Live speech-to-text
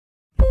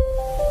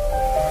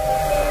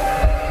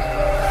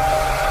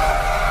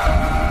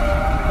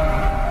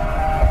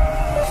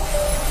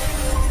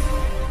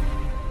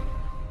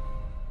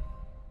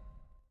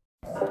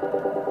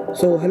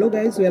So hello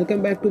guys,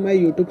 welcome back to my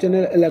YouTube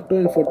channel Electro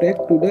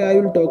Infotech. Today I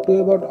will talk to you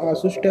about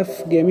ASUS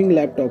TUF gaming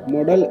laptop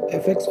model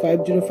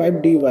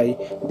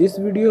FX505DY. This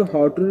video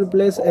how to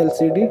replace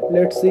LCD.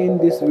 Let's see in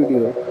this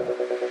video.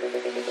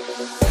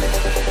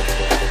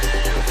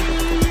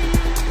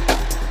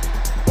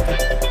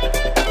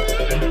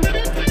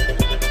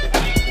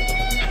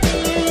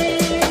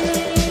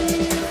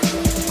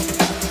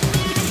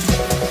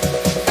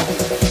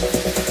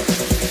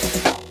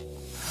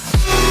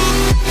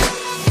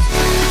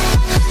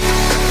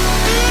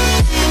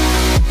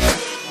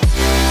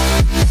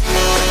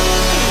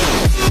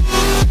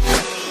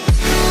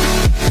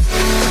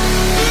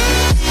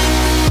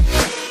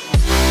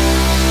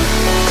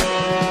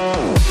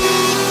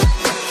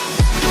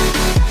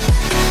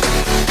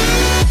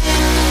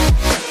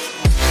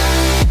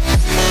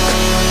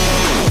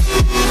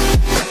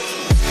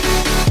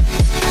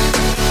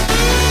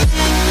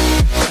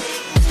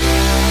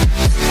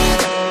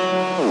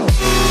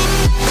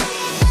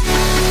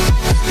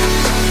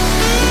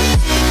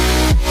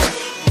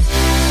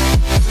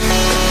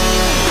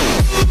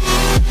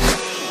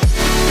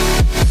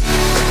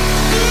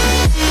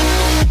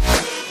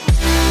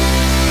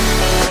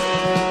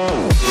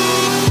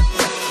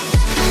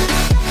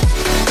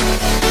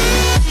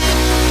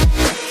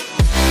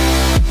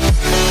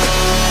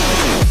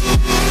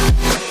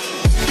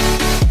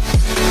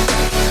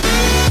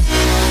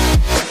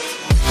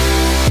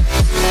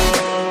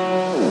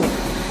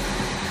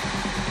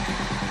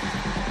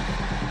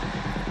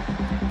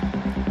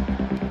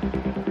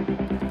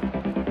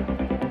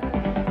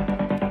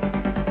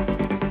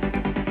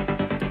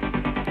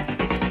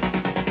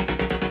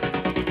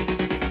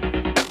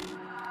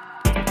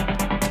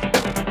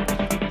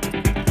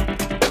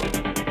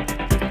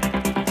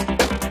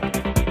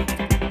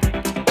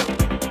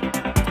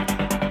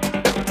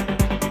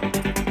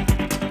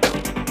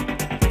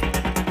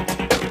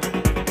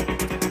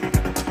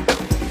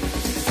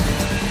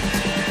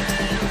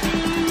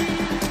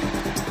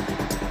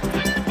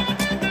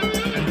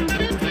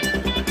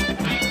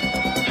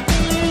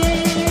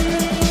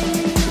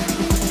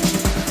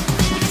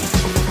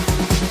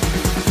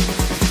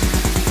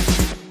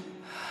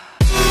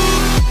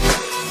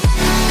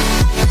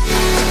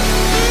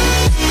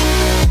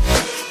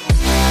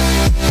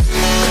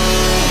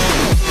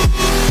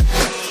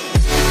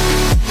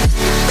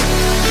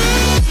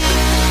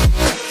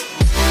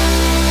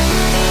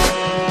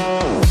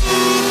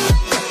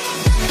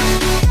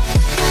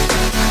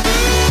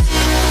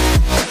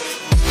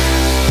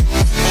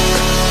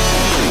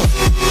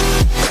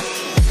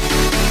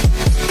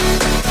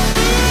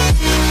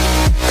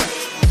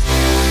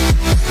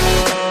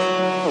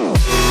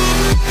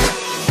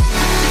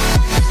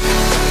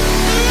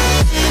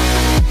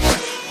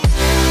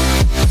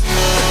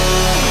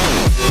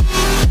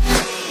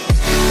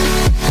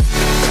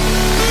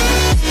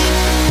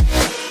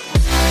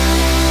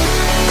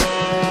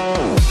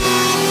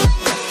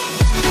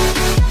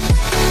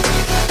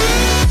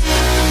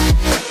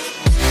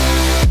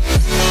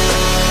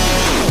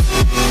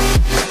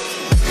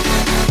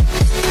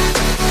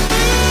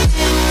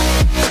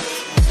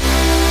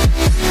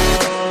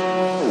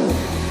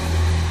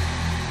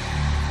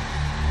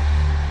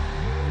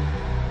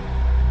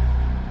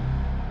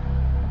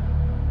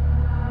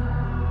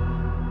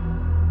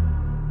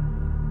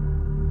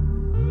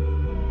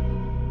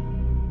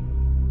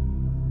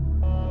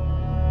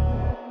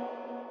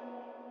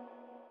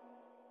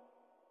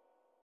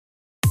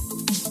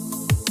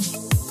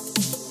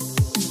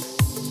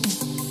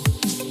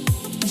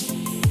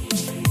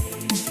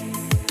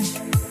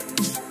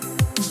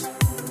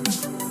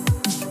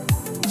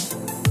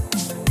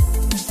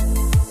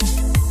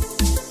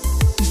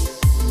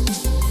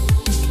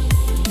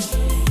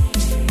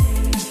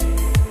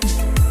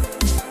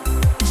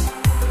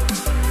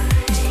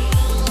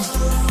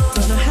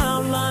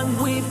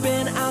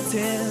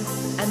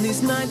 And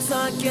these nights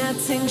are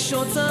getting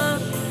shorter,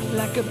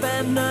 like a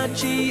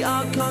energy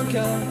I'll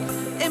conquer.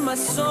 In my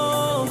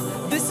soul,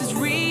 this is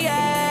real.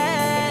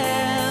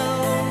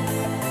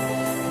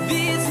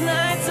 These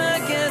nights are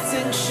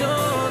getting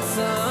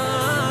shorter.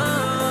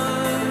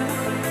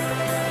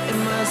 In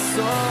my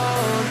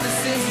soul,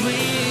 this is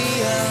real.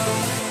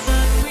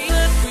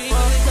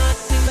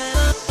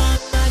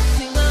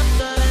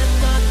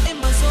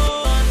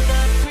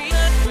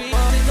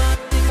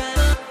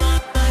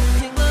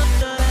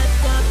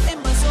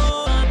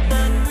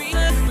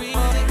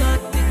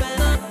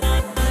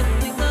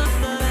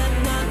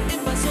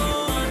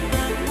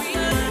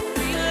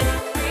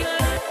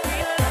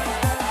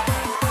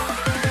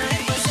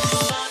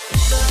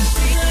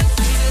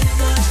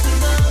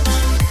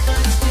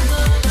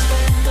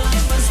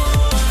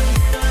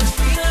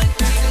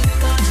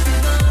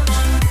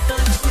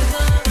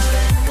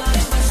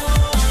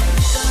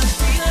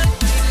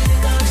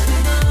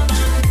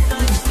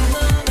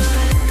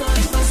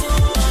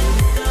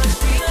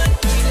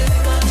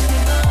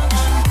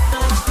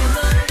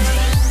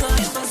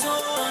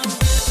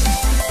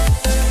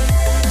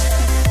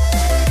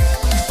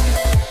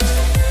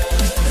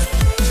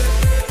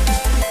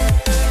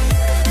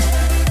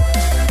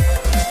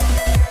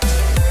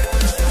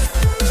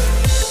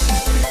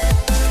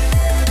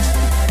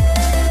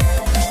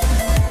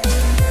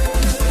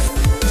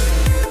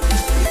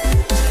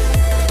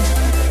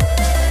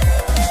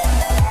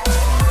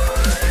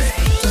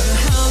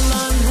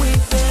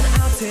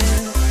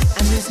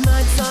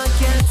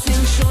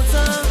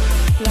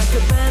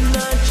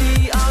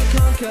 energy I'll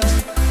conquer.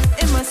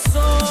 In my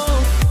soul,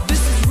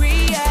 this is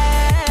real.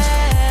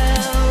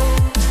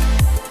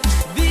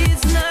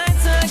 These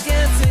nights are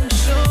getting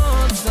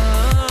shorter.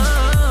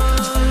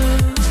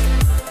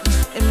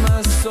 In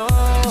my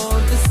soul,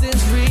 this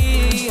is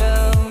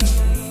real.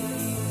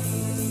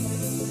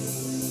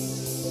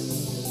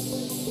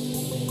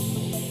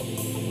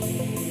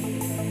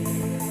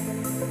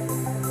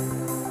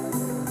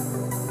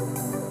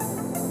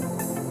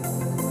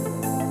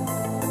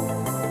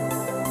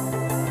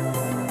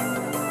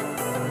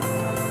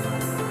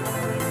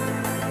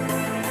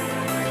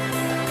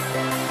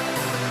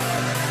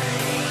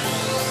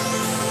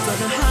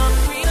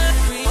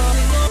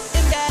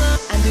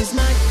 And it's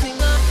not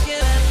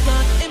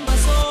in my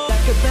soul,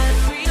 like a bad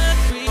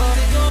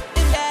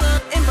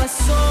in my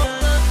soul.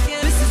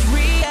 This is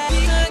real. In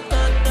my soul.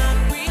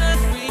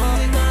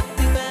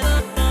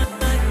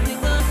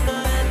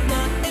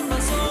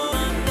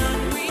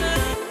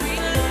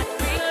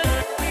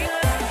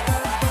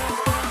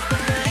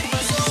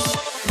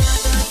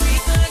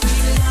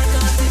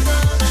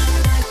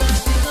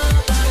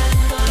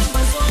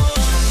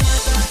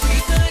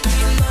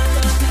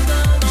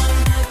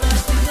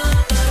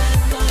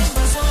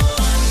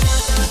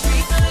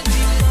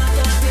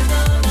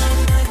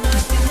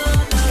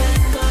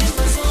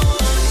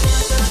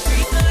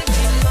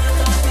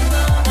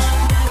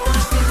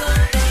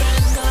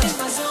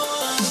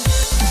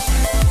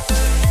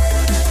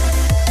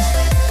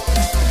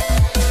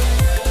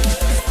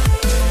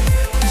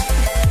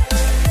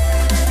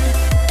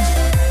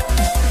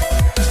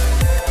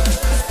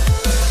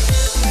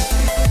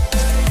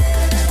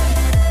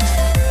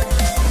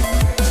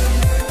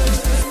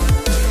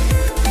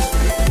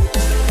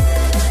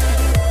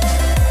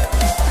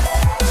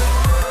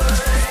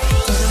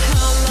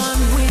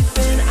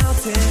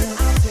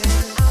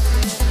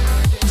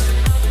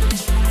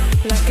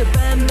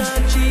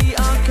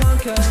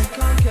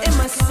 In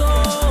my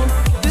soul,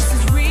 this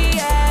is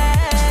real.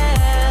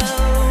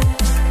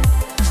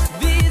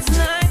 These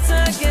nights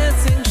are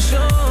getting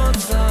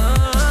shorter.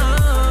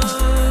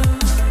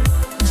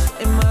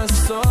 In my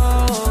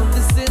soul,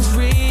 this is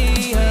real.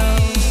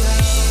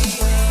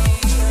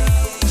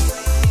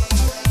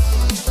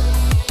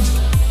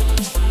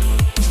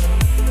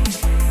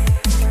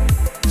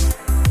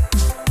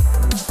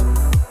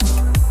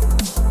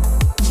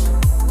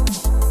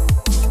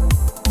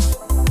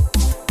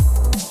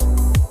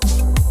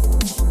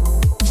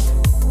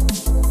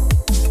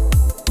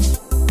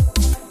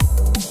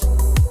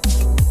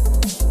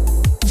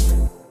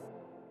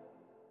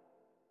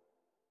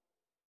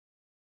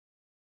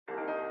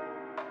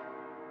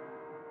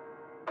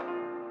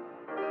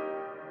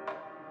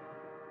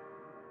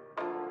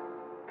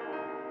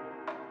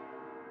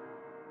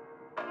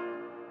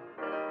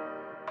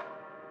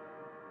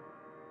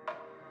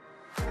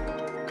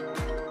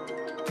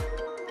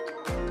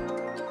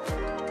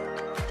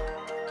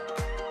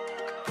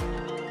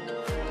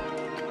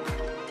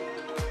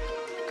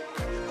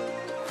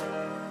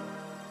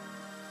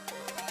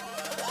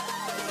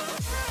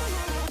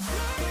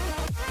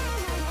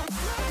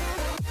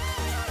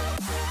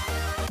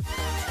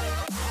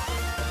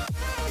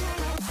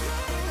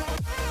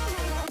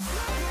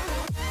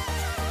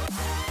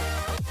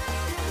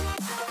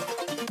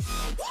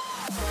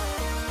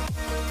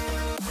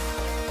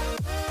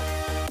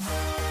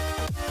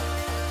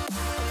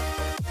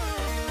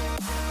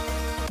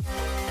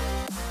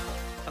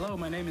 Hello,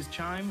 my name is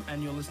Chime,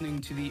 and you're listening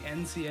to the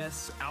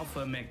NCS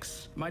Alpha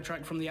Mix. My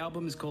track from the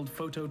album is called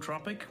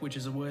Phototropic, which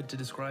is a word to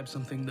describe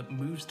something that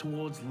moves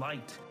towards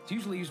light. It's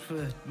usually used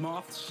for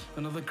moths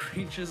and other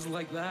creatures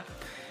like that,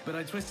 but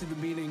I twisted the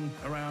meaning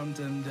around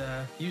and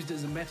used it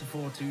as a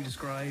metaphor to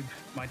describe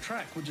my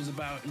track, which is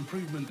about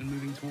improvement and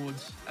moving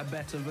towards a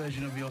better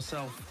version of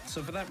yourself.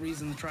 So for that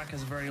reason, the track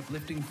has a very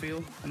uplifting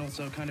feel and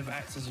also kind of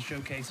acts as a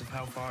showcase of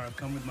how far I've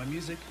come with my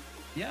music.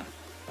 Yeah,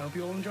 I hope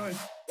you all enjoy.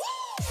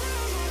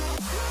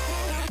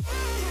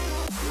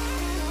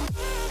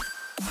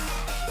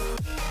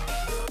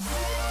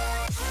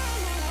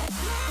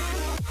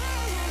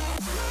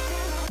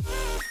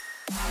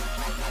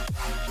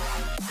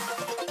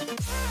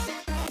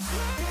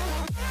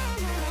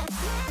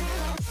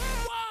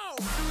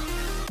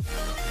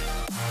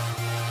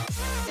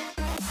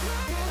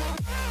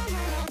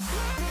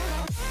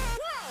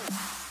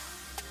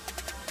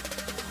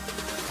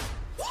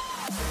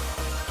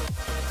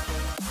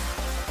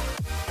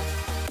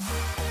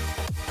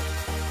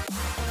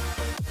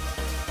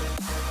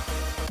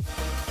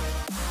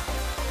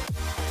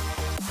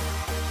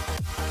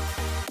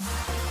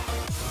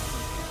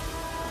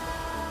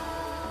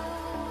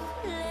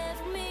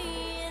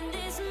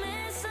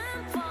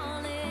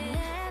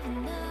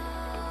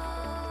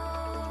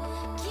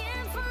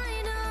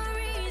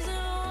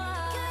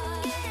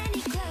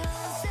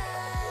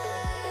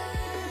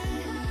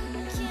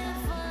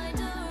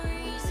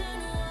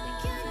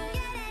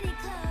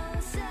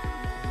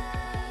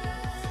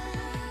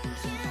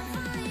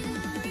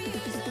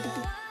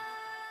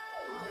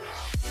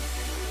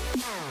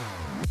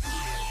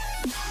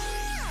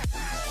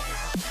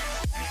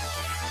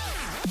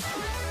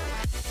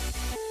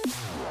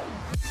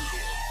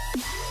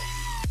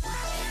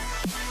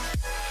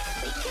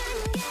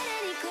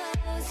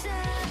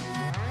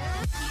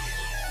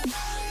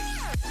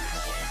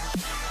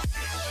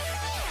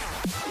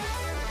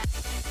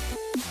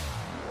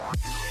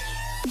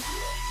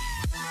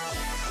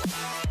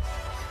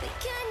 We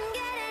couldn't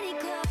get any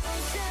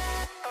closer.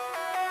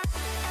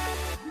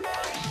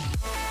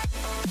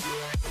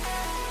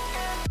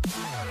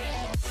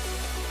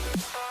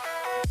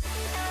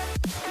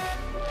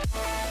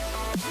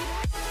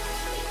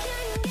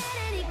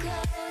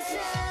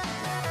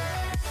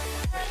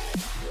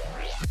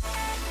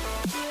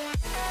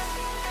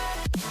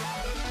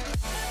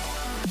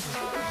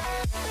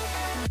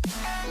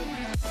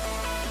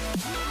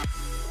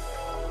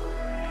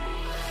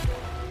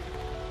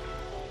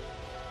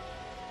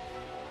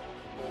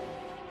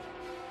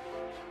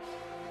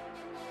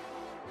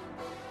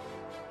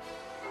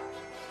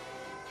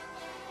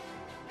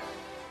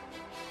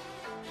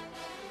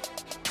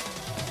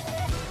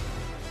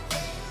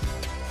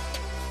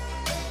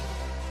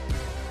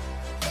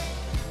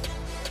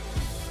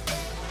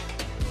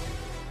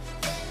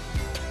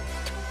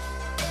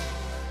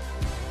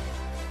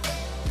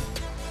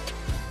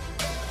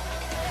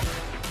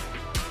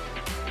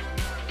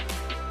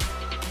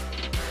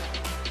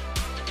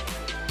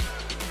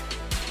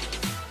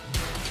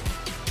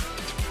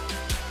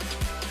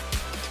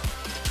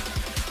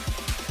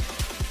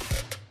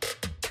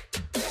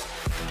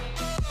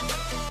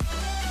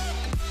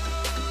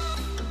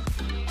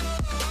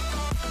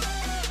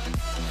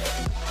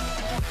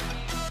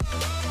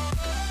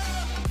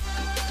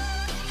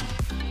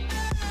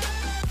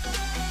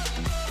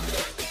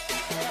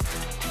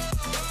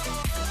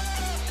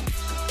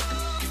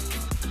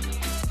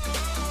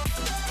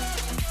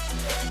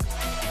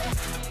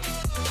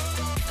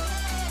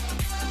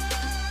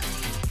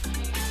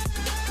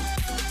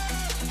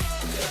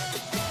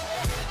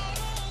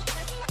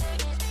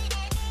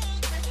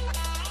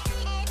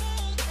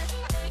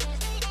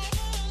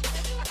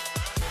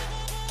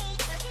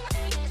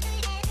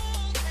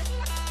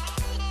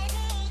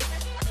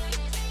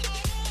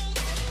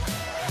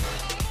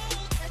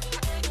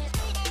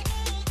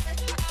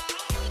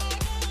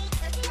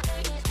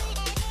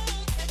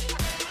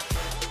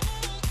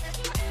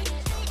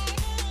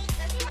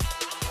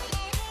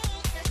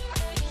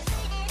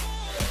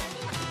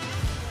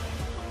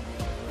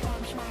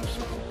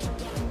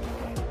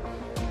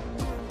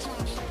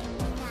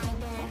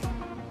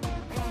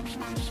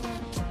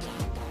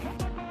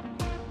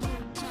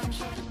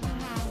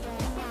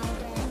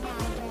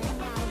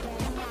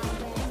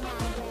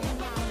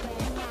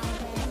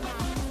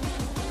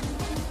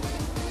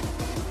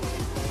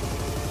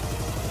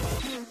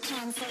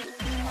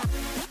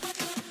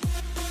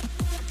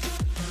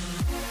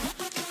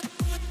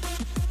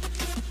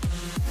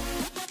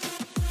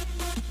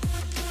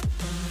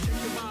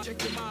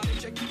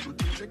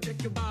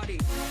 Check your body.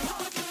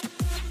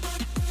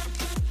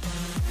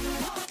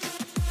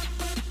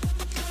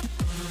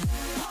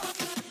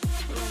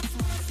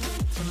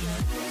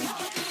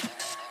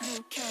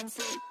 You can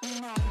sleep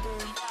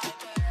longer.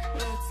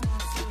 Let's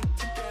not sleep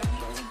together.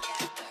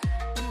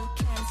 You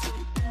can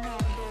sleep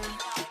longer.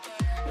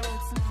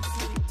 Let's not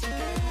sleep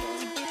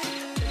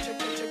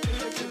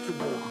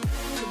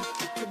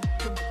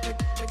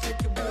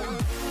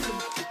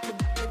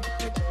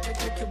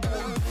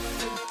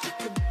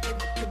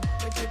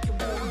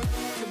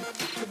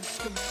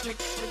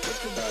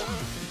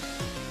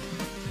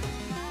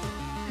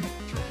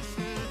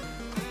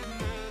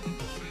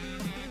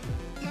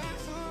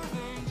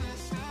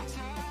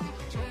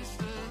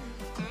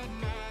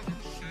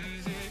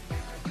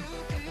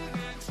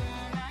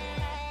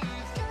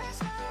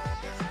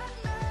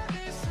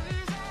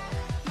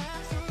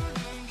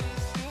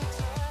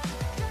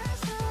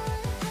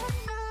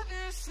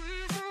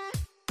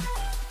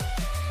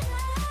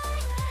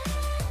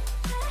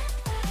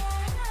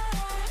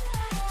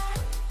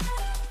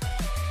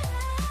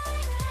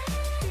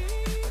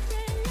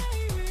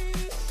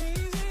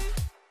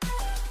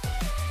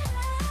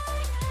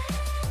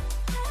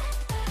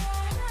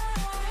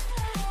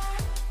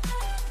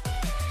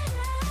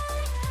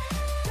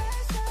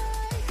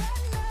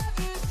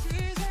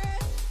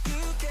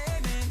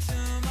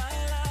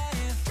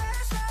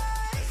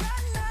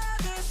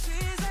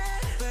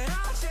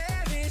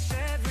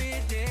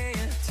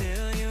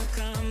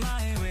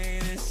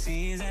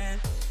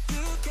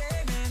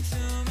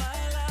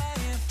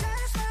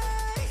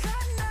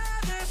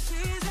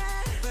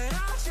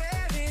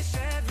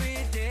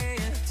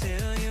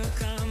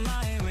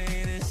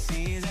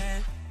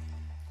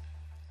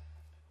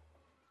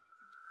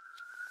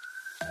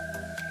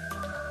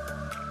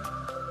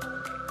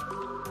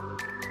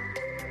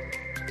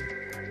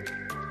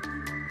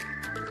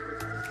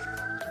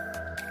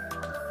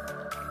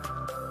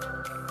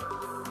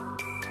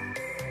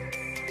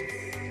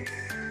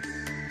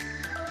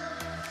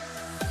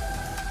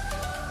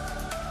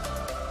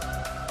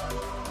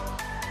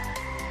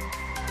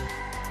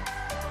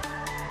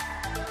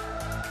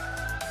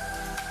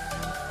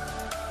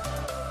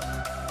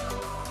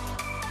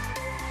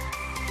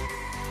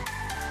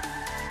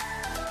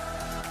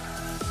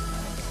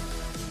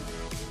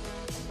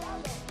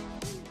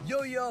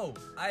Yo,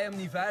 I am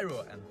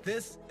Niviro and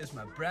this is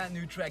my brand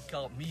new track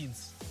called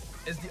Means.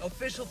 It's the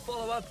official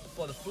follow-up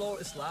for The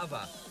Floor is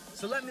Lava.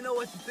 So let me know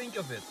what you think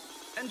of it.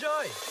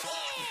 Enjoy!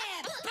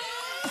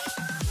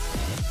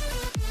 Yeah.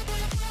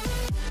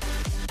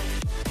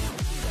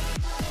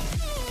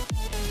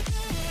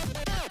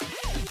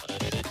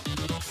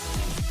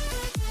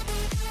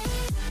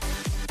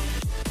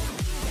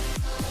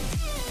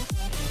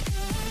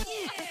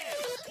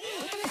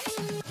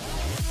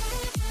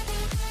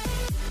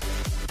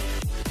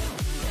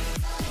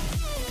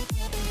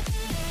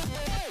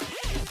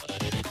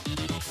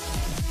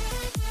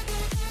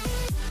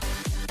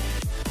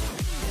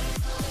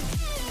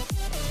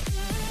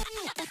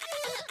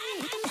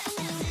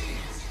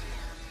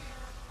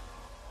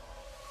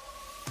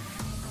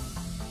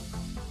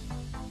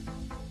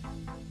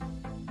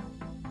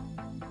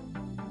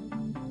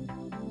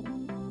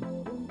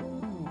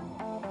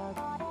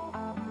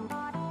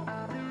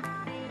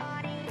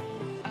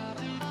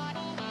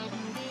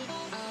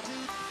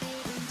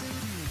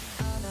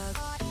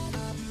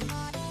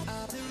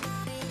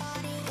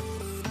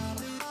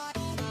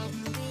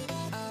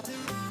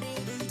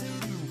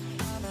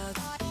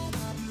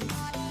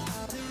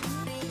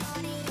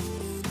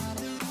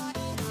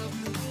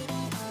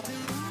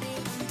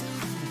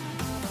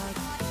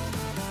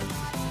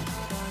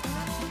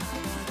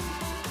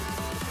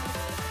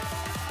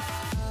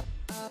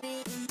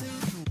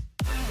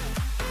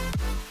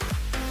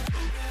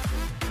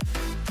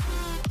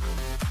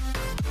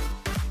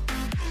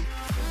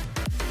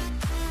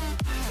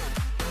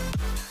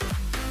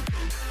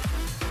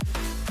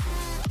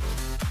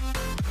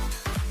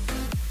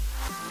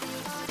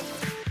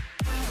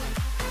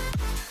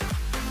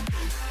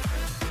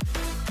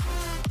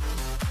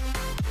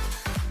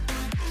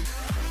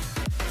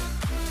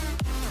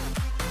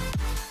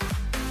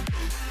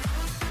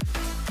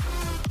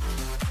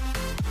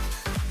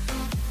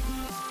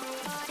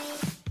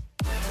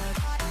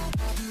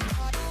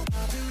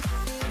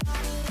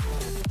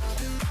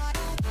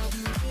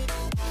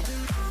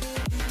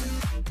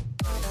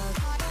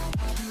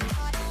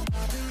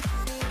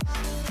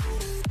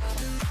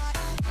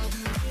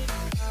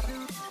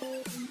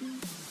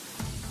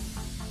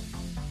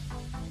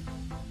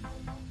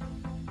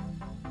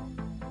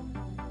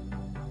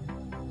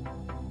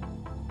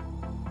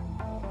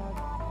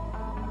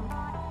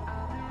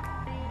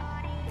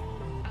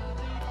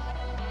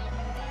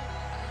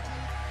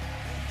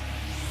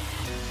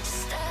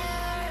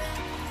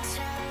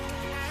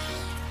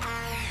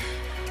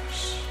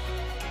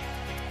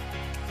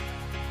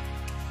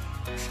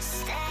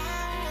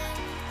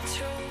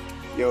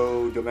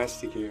 Yo,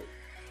 Domestic here.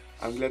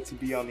 I'm glad to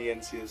be on the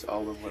NCS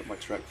album with my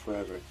track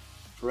Forever.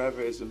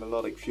 Forever is a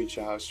melodic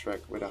future house track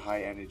with a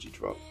high energy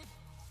drop.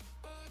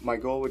 My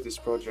goal with this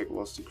project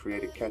was to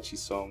create a catchy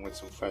song with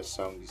some fresh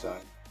sound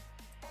design.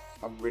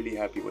 I'm really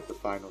happy with the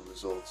final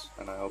results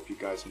and I hope you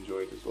guys enjoy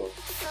it as well.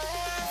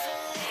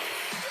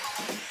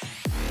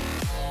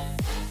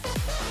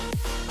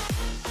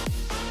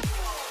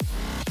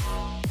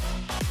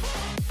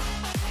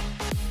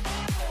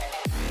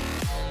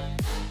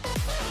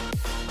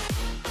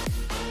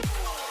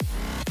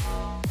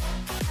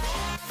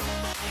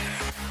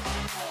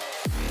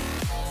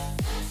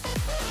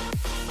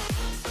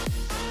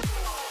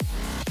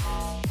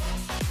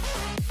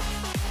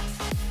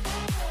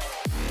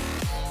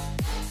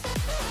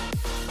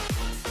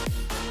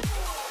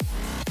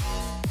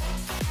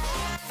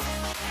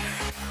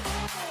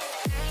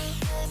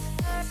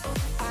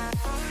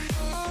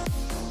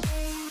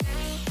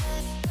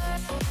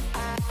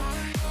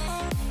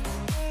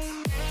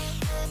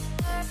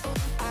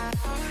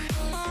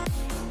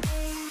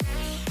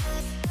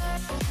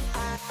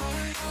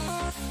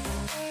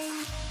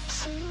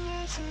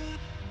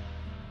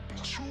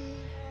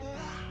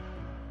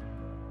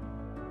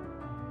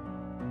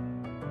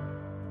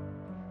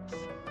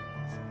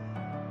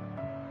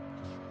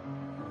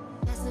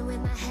 Messing with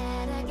my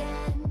head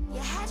again. You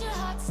had your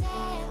heart set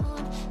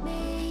on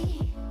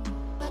me,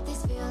 but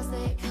these feels,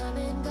 they come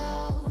and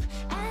go,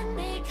 and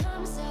they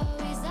come so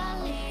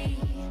easily.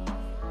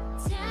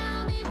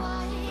 Tell me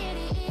what it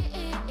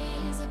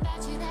is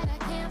about you that I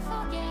can't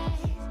forget,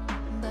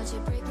 but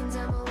you're breaking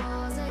down my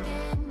walls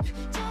again,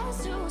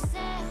 just to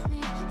set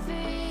me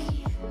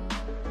free.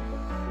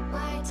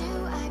 Why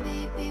do I,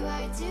 baby,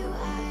 why do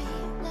I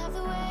love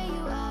the way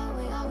you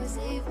always, always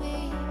leave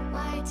me?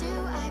 Why do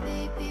I,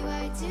 baby,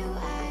 why do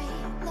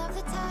I love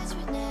the touch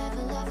but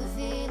never love the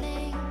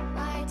feeling?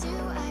 Why do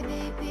I,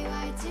 baby,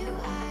 why do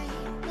I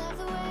love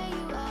the way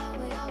you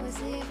always, always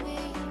leave me?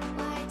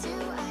 Why do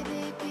I,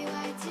 baby,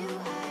 why do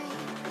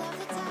I love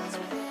the touch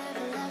but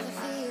never love the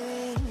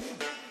feeling?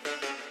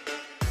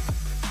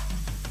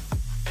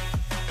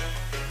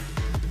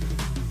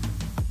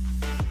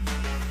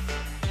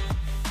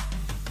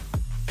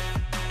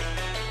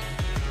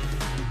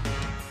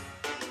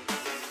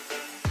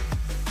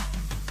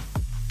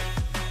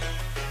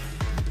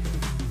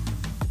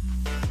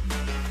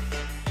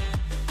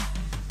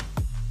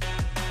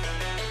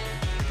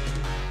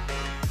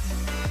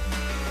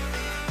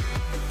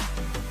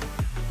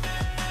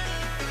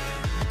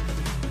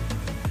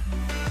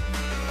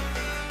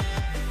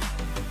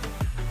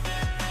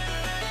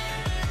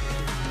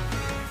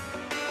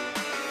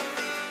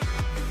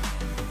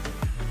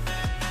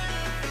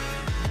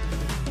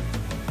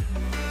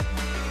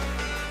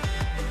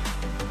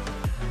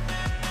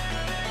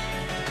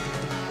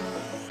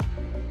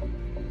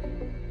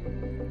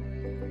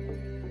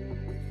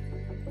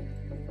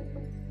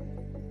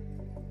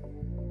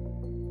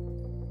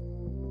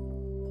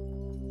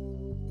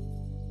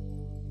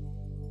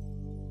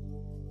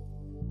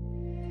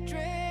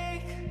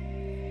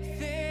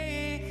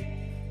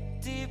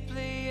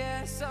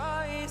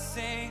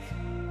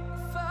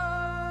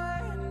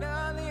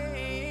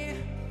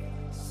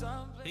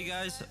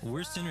 guys,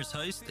 we're Sinner's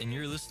Heist, and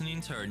you're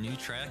listening to our new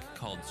track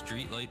called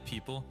Streetlight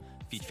People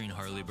featuring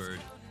Harley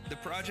Bird. The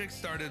project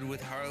started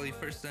with Harley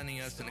first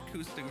sending us an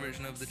acoustic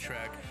version of the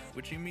track,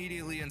 which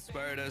immediately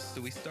inspired us,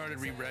 so we started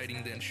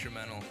rewriting the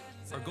instrumental.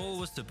 Our goal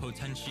was to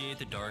potentiate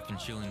the dark and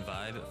chilling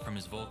vibe from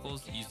his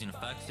vocals using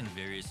effects and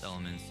various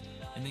elements,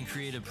 and then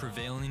create a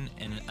prevailing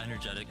and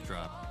energetic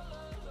drop.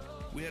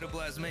 We had a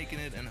blast making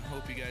it and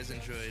hope you guys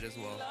enjoy it as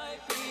well.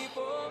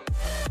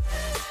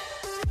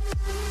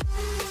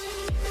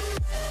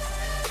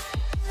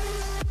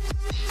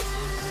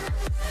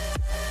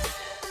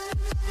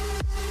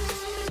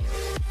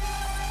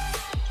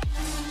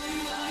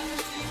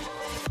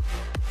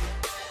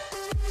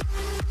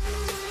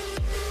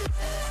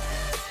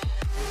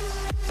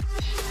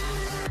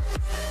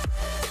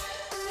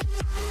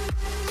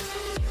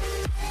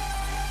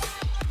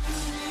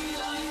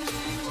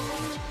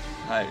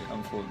 Hi,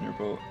 I'm floating your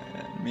boat,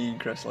 and me and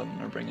Chris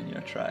Linden are bringing you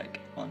a track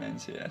on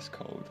NCS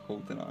called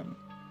Holding On.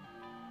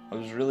 I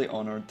was really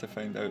honoured to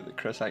find out that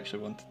Chris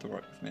actually wanted to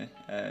work with me.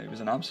 He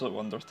was an absolute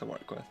wonder to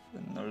work with,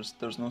 and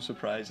there's no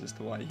surprise as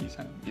to why he's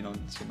been on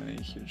so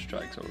many huge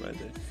tracks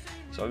already.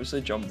 So I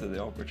obviously jumped at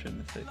the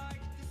opportunity.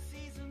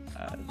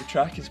 The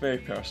track is very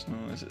personal,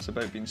 as it's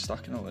about being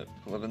stuck in a loop,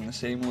 living the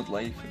same old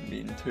life and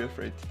being too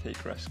afraid to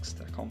take risks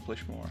to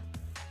accomplish more.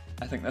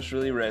 I think this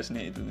really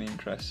resonated with me and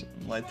Chris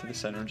and led to the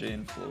synergy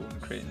and flow in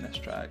creating this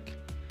track.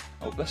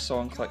 I hope this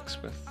song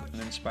clicks with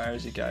and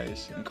inspires you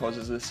guys and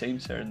causes the same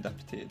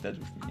serendipity it did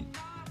with me.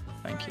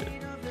 Thank you.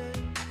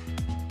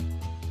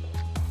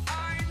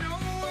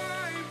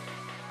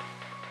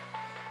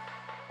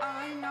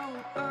 I know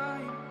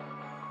I'm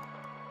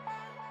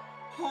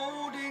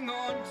holding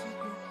on to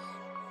this,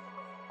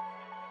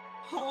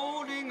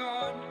 holding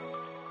on.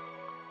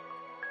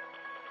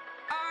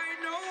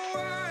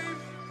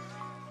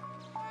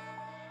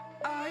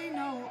 I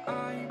know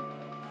I'm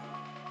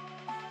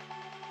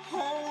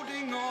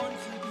holding on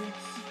to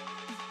this,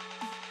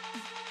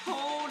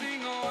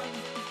 holding on.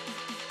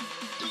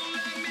 Don't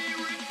let me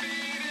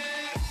repeat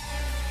it.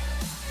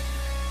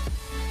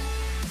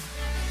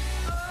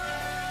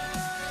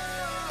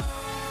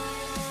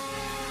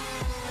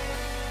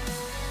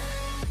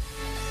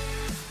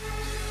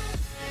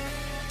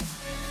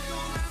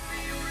 Don't let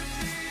me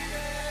repeat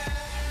it.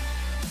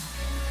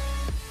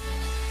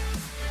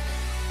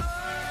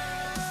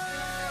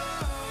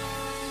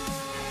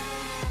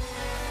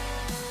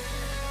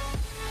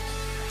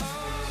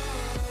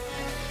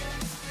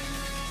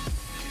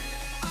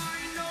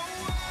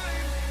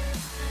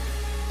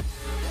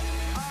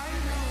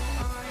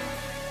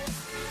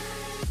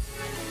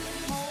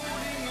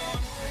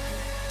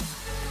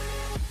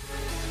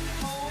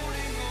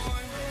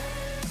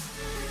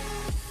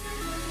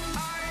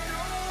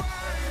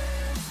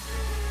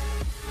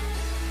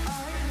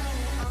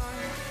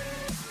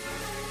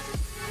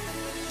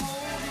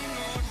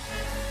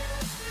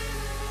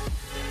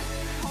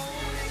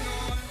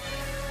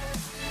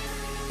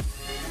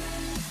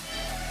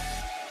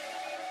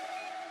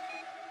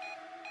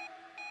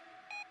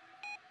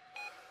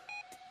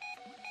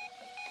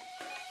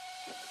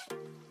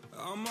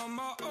 I'm on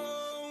my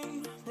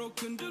own,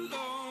 broken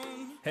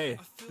alone. Hey,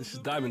 this is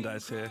Diamond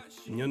Eyes here,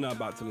 and you're now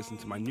about to listen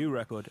to my new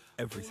record,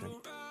 Everything.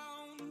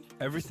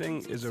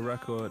 Everything is a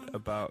record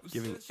about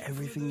giving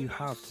everything you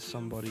have to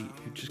somebody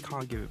who just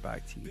can't give it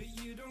back to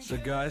you. So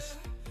guys,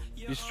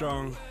 be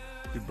strong,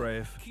 be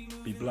brave,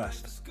 be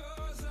blessed.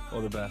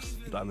 All the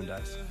best, Diamond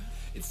Eyes.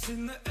 It's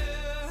in the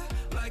air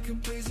like a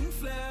blazing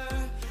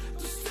flare.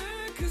 Just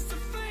stare 'cause the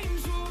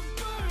flames will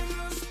burn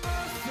us.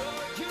 I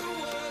thought you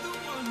were the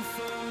one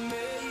for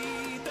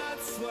me.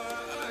 That's why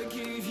I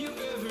gave you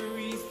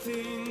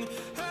everything.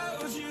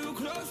 Held you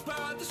close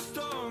by the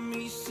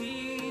stormy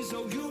seas.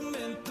 Oh, you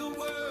meant the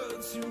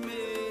world to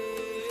me.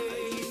 I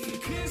used to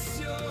kiss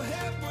your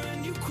head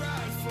when you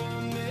cried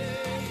for me.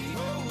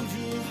 Hold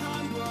your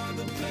hand while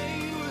the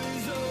pain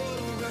was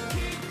over.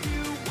 Keep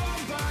you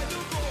warm by the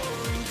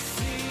roaring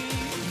sea.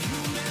 You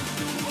meant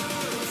the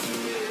world to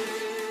me.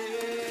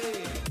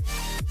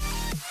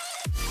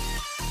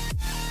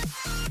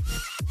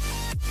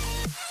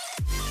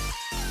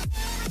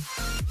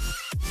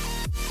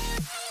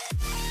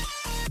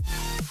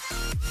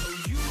 Oh,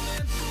 you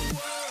meant the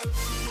world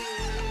to me.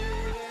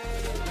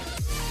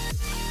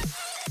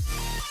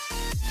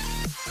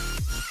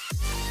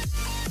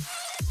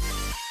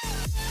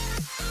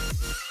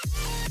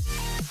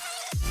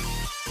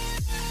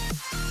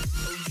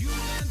 Oh, you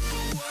meant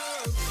the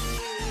world to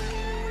me.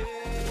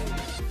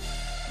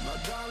 My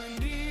darling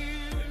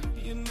dear,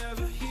 you're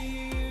never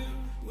here.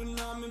 When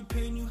I'm in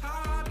pain, you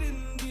hide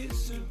and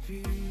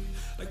disappear.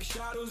 Like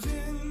shadows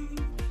in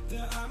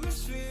the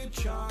atmosphere,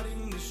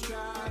 charting the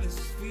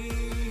stratosphere.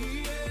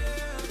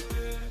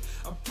 Yeah.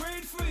 I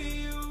prayed for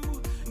you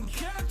and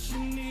kept you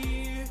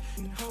near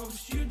in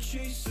hopes you'd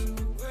chase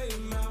away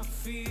my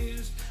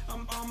fears.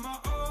 I'm on my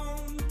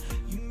own,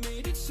 you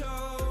made it so,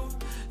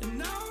 and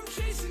now I'm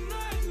chasing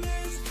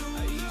nightmares too.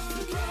 I used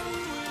to run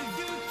with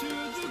you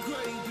through the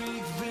great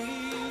big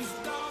leaves,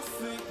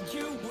 laugh at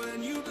you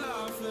when you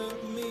laugh at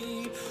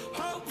me.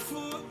 Hope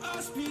for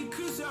us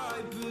because I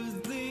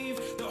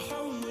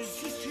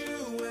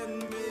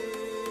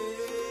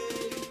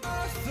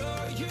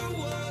You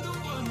were the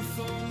one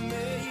for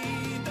me.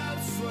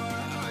 That's why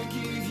I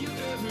give you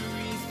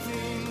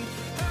everything.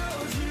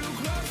 Held you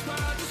close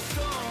by the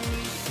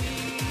stormy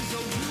seas.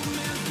 Oh, you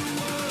meant the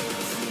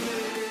world to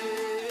me.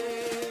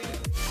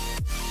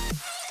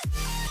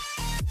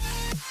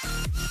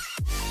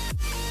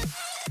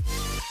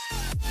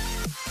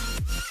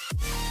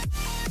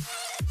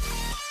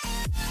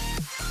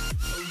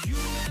 Oh, you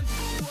meant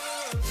the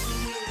world to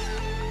me.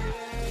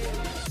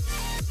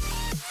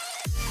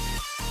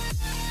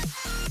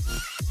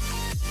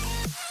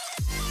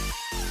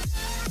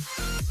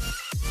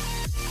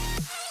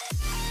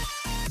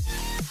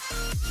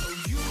 Oh,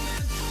 you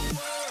meant the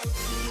world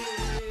to me.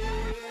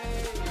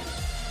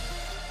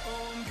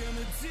 Oh, I'm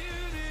gonna do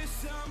this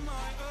on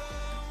my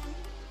own.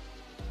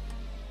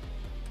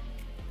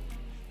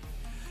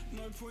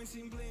 No point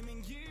in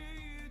blaming you,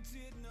 you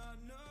did not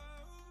know.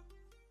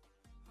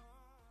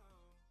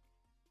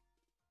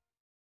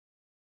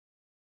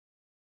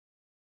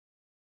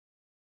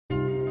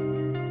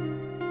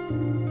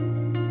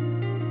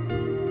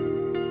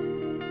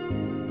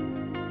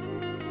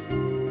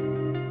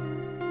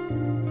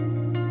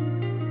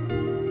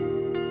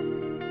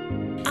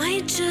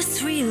 I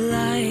just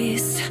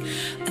realized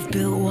I've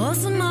built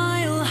walls a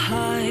mile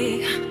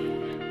high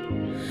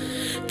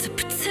to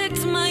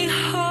protect my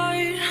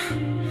heart,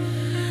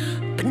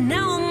 but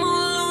now I'm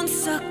all alone,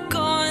 stuck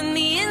on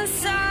the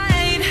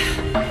inside.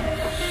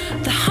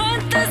 The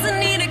heart doesn't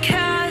need a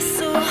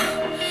castle,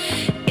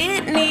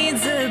 it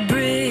needs a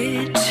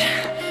bridge.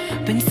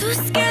 Been too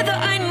scared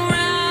that I'd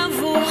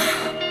unravel.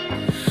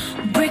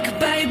 Brick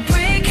by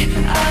brick,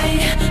 I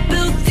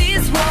built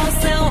these walls.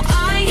 Now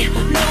I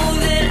know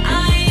that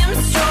I am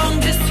strong.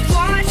 Just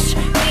watch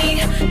me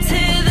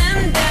tear them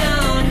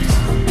down.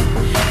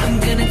 I'm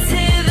gonna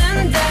tear them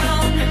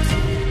down.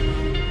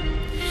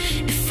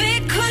 If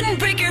it couldn't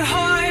break your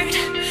heart,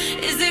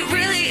 is it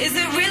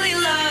really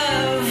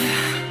love?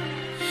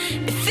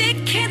 If it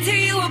can't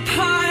tear you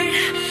apart,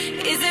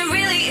 is it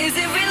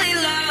really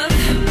love?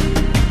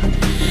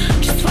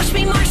 Just watch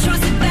me march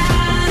towards the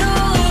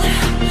battle.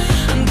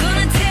 I'm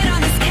gonna tear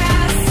down this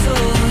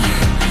castle.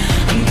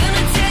 I'm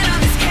gonna tear down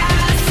this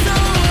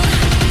castle.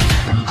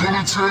 I'm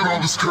gonna tear down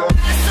this castle.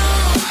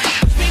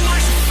 Watch me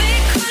march. If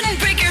it couldn't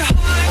break your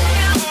heart,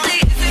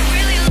 is it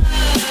really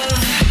love?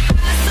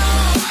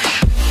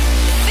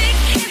 If it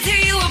can't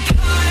tear you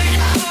apart,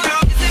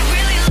 is it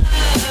really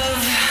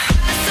love?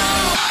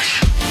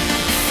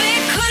 If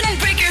it couldn't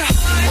break your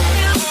heart,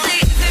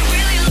 is it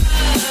really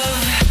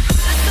love?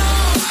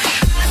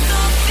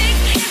 If it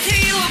can't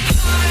tear you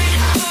apart,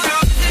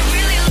 is it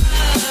really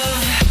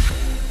love?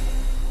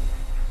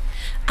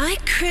 I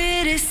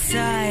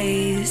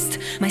criticized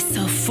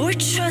myself for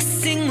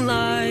trusting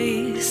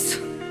lies.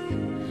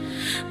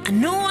 I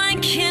know I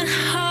can't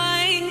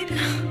hide,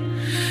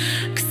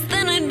 'cause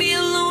then I'd be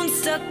alone,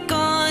 stuck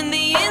on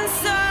the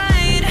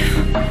inside.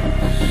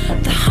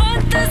 The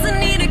heart doesn't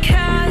need a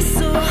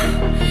castle,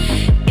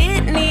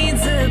 it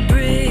needs a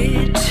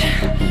bridge.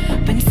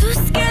 Been too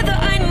scared that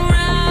I'd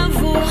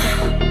unravel.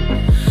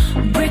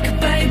 Brick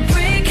by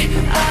brick,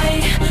 I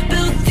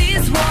built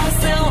these walls.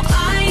 Now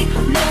I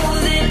know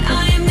that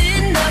I'm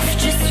enough.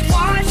 Just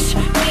watch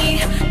me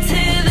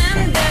tear them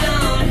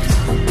down.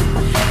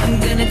 I'm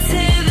gonna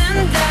tear them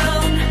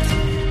down.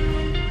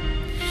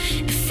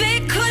 If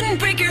it couldn't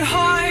break your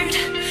heart,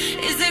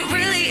 is it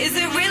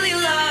really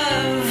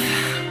love?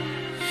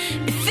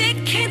 If it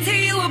can't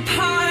tear you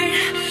apart,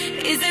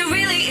 is it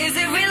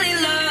really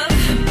love?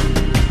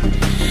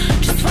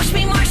 Just watch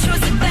me march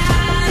towards the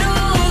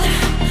battle.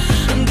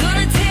 I'm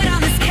gonna tear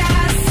down this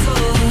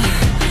castle.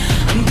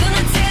 I'm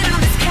gonna tear down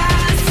this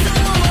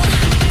castle.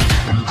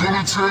 I'm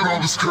gonna tear down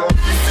this castle.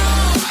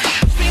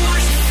 Watch me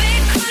march. If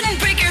it couldn't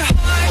break your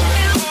heart,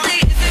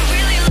 is it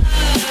really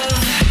love?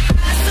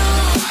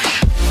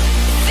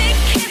 If it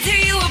can't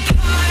tear you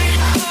apart,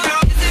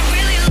 is it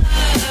really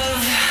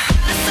love?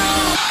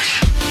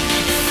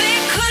 If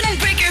it couldn't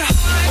break your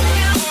heart,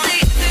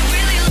 is it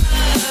really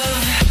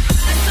love?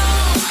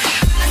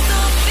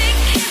 If it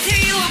can't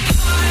tear you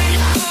apart,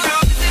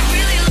 is it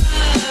really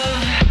love?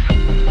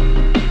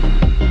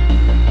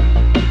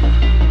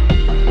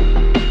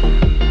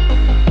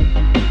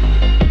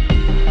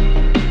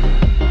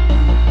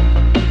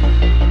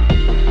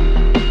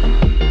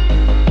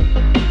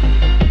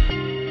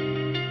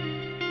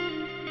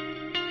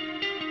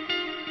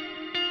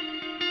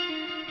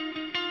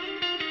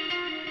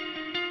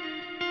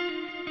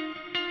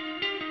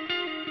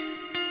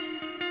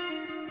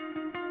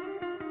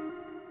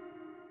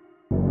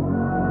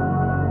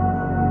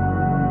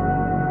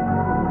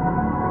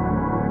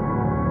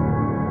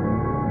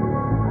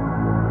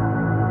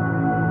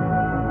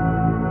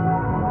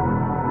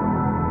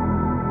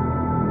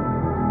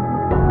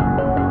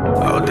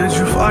 How did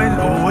you find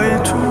a way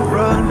to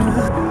run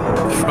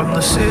from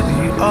the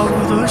city of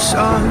the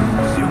sun?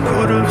 You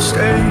could have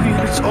stayed,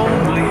 it's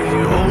only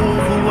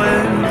over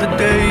when the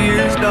day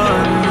is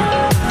done.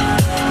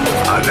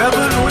 I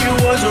never knew you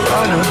was a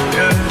runner,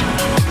 yeah.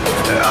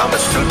 I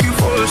mistook you